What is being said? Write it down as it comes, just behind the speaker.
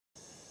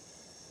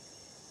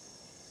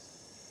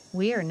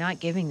We are not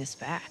giving this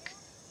back.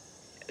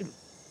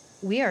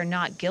 We are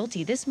not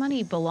guilty. This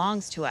money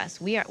belongs to us.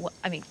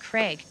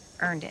 Craig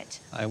earned it.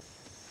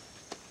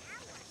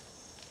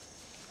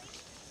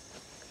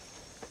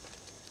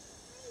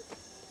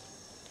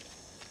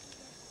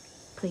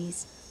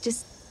 Please,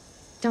 just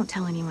don't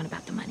tell anyone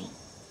about the money.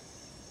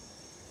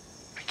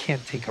 I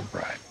can't take a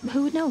bribe.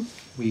 Who would know?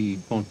 We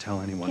won't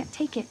tell anyone. Can't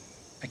take it.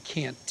 I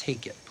can't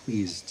take it.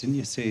 Please, didn't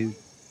you say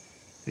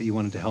that you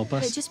wanted to help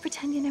us? Just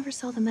pretend you never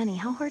saw the money.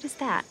 How hard is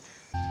that?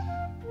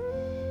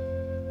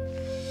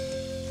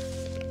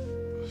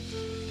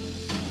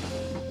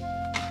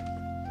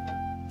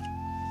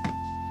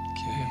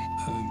 Okay,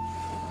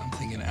 I'm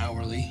thinking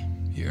hourly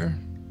here.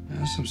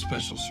 There's some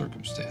special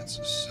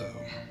circumstances, so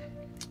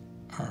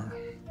our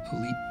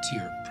elite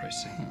tier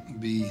pricing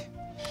would be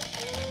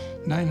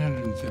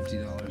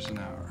 $950 an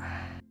hour.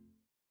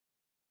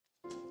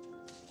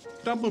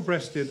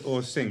 Double-breasted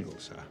or single,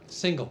 sir?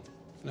 Single.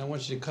 And I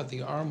want you to cut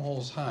the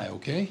armholes high,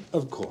 okay?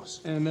 Of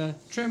course. And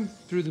trim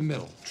through the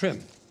middle.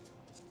 Trim.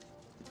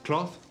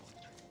 Cloth?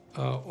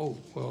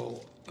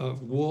 Wool?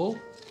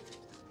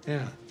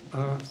 Yeah.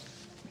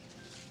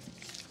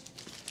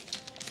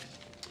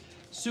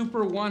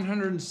 Super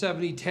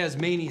 170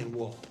 Tasmanian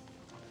wool.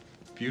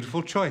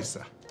 Beautiful choice,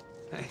 sir.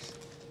 Thanks.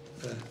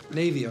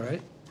 Navy, all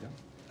right?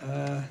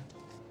 Yeah.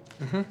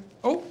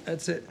 Oh,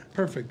 that's it.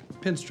 Perfect.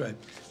 Pinstripe.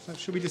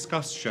 Should we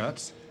discuss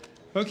shirts?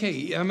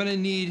 Okay, I'm gonna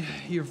need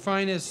your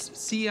finest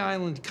Sea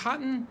Island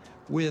cotton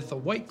with a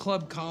white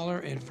club collar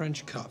and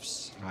French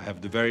cuffs. I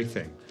have the very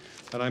thing.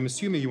 And I'm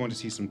assuming you want to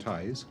see some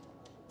ties.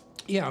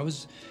 Yeah, I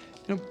was,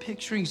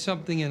 picturing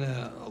something in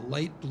a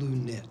light blue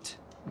knit.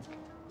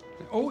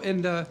 Oh,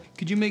 and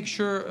could you make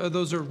sure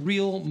those are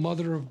real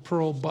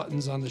mother-of-pearl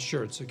buttons on the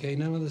shirts, okay?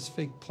 None of this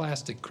fake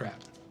plastic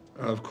crap.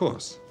 Of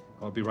course.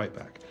 I'll be right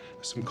back.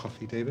 Some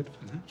coffee, David,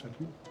 for that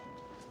gentleman.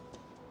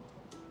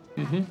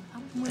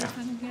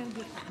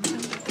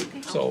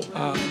 So,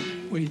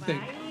 what do you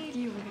think?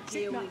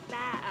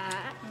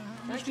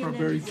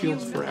 Strawberry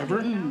fields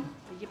forever?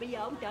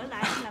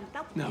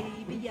 No.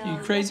 You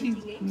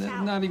crazy?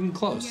 Not even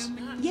close.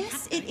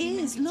 Yes, it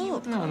is.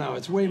 Look. No,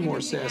 it's way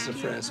more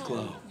sassafras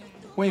glow.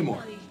 Way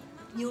more.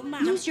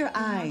 Use your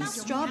eyes.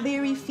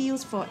 Strawberry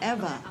fields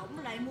forever.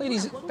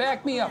 Ladies,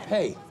 back me up.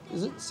 Hey,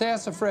 is it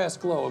sassafras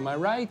glow? Am I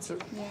right? Or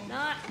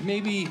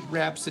maybe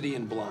Rhapsody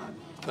in Blonde.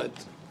 But,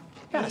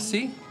 yeah,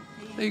 see?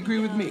 They agree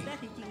with me.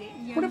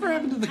 Whatever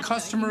happened to the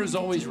customer is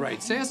always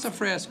right.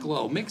 Sassafras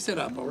glow. Mix it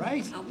up, all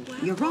right?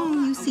 You're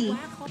wrong, you see.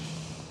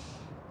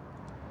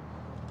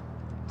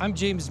 I'm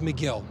James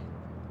McGill.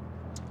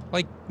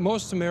 Like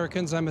most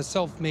Americans, I'm a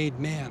self-made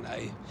man.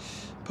 I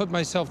put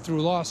myself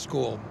through law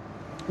school.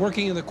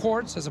 Working in the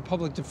courts as a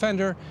public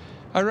defender,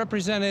 I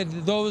represented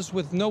those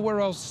with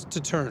nowhere else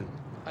to turn.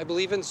 I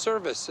believe in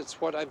service.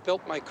 It's what I've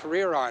built my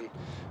career on.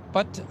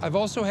 But I've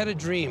also had a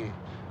dream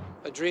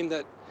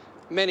that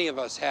many of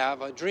us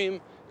have, a dream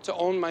to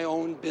own my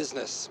own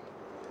business.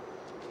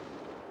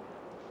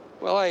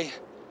 Well, I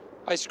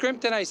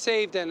scrimped and I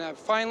saved, and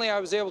finally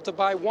I was able to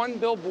buy one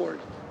billboard.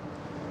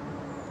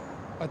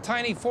 A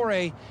tiny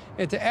foray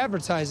into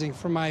advertising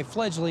for my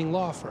fledgling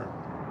law firm.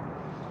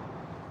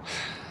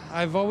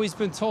 I've always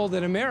been told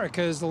that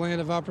America is the land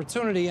of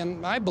opportunity,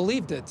 and I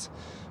believed it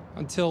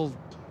until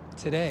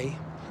today.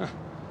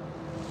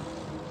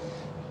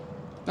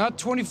 Not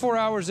 24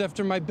 hours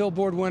after my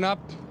billboard went up,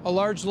 a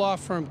large law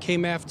firm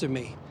came after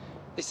me.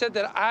 They said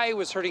that I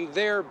was hurting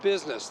their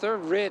business. They're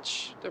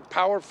rich, they're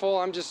powerful,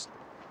 I'm just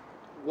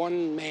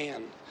one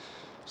man.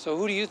 So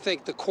who do you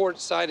think the court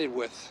sided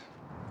with?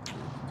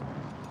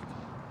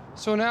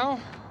 So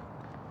now,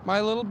 my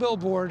little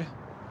billboard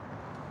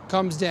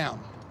comes down.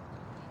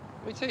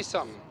 Let me tell you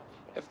something.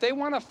 If they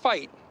want to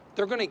fight,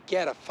 they're gonna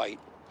get a fight.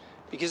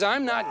 Because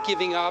I'm not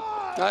giving up,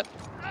 not...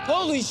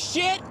 Holy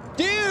shit!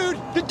 Dude!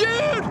 The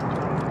dude!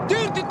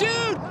 Dude, the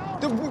dude!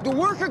 The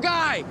worker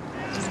guy!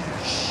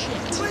 Shit.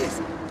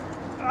 Please!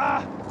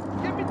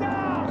 Get me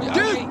down! Dude!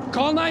 Okay,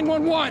 call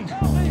 911.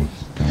 You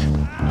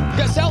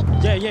got help?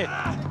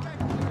 Yeah.